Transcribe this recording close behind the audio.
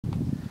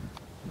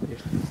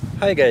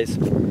Hi guys,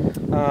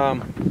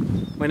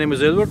 my name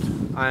is Edward.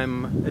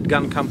 I'm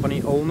EDgun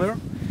company owner,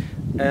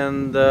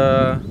 and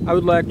I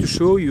would like to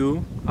show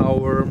you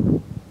our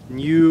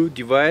new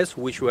device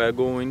which we are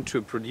going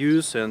to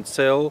produce and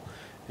sell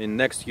in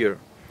next year.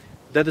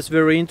 That is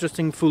very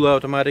interesting, full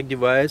automatic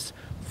device,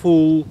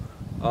 full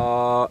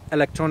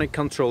electronic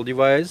control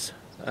device,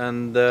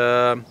 and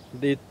the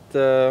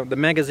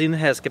magazine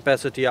has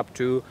capacity up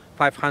to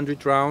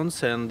 500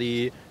 rounds and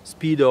the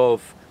speed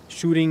of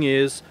shooting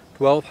is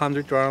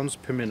 1200 rounds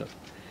per minute.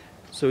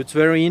 So it's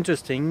very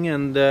interesting,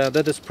 and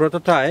that is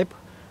prototype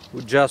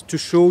just to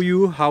show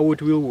you how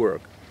it will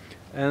work.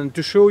 And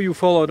to show you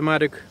full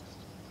automatic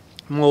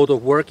mode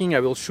of working,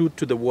 I will shoot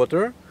to the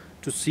water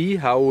to see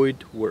how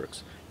it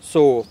works.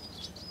 So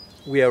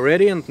we are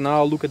ready, and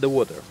now look at the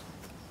water.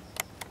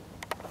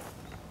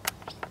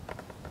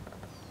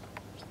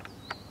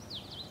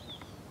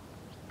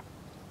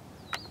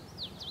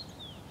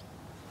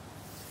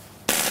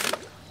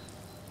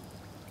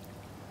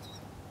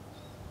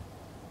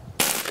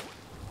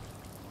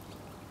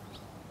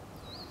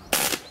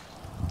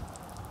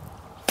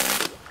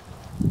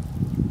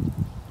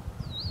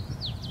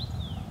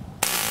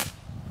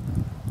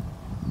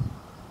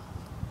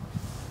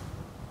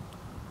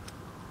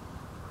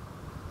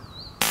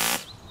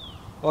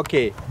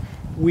 Okay,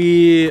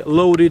 we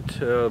loaded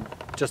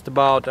just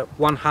about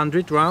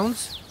 100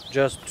 rounds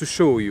just to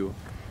show you,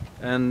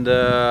 and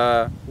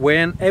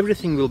when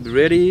everything will be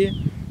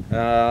ready,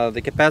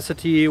 the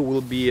capacity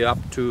will be up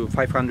to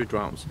 500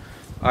 rounds.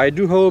 I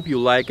do hope you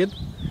like it,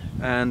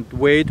 and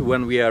wait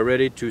when we are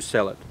ready to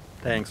sell it.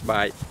 Thanks,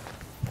 bye.